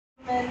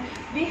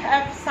We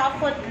have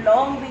suffered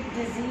long with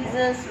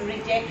diseases,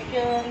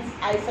 rejections,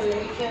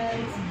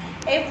 isolations,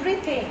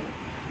 everything.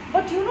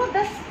 But you know,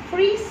 this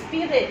free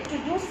spirit to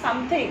do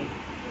something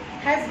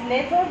has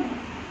never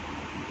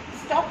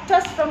stopped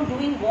us from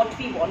doing what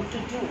we want to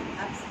do.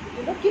 Absolutely.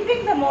 You know,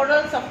 keeping the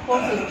morals, of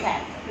course,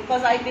 intact,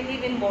 because I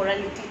believe in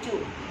morality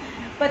too.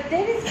 But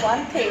there is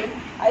one thing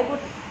I would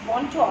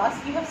want to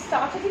ask. You have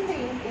started in the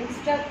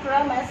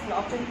Instagram as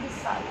Nautanki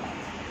Saala,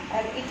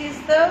 and it is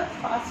the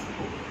fast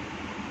food.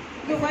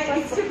 No, my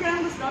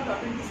Instagram was not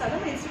Nautanki Saala.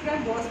 My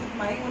Instagram was with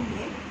my own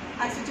name.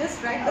 I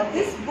suggest right that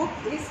this book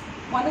is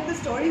one of the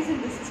stories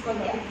in this is called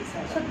Nautanki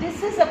Saala. So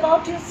this is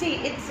about, you see,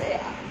 it's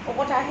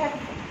what I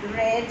have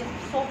read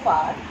so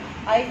far.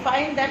 I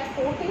find that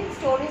 14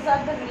 stories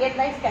are the real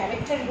life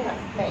character you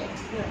have met.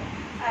 Yeah.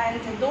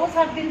 And those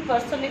have been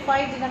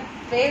personified in a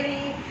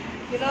very,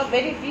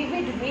 very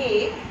vivid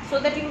way, so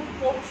that you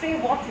portray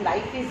what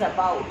life is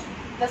about.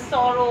 The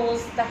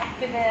sorrows, the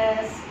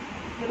happiness,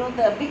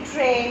 the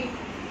betray,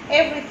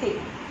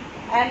 everything.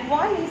 And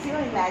one is your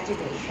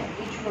imagination,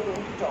 which we are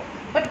going to talk.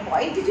 But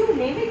why did you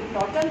name it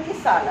Nautanki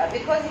Saala?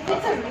 Because if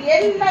it's a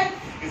real life...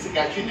 It's a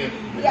catchy name.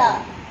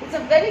 Yeah, it's a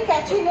very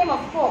catchy name,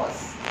 of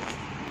course.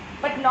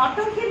 But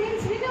Nautanki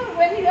means,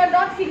 when you are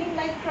not feeling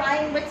like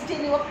crying, but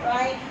still you are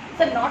crying.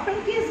 So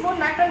Nautanki is more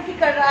Nautanki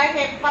kar raha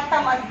hai,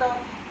 patta mat do.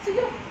 So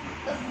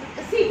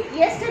see,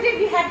 yesterday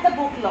we had the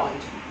book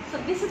launch. So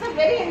this is a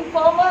very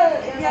informal,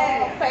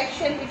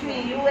 question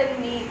between you and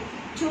me,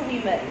 two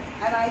women,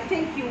 and I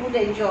think you would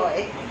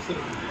enjoy.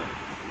 Absolutely.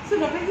 So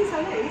Nautanki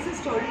Saala is a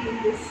story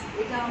in this.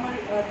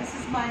 This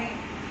is my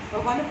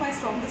one of my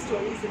strongest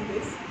stories in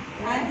this.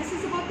 And this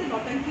is about the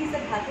Nautankis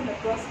that happen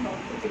across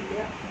north of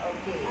India.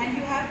 Okay. And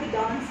you have the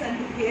dance and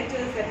the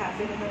theatres that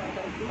happen in the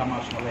Nautanki.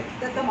 Tamasha, like.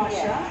 The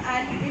tamasha. Yeah.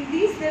 And in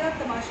these there are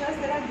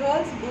tamashas, there are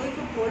girls going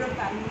from poorer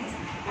families,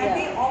 and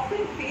they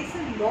often face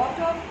a lot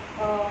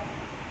of,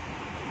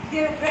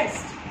 they're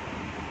oppressed.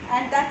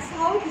 And that's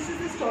how this is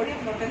the story of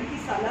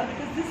Nautanki Saala,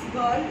 because this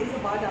girl is a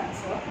bar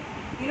dancer,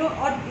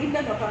 or in the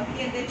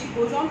Nautanki, and then she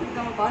goes on to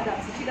become a bar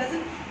dancer. She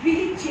doesn't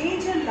really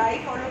change her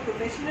life or her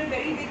profession in a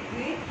very big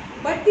way,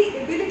 but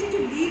the ability to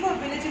leave her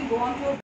village and go on to a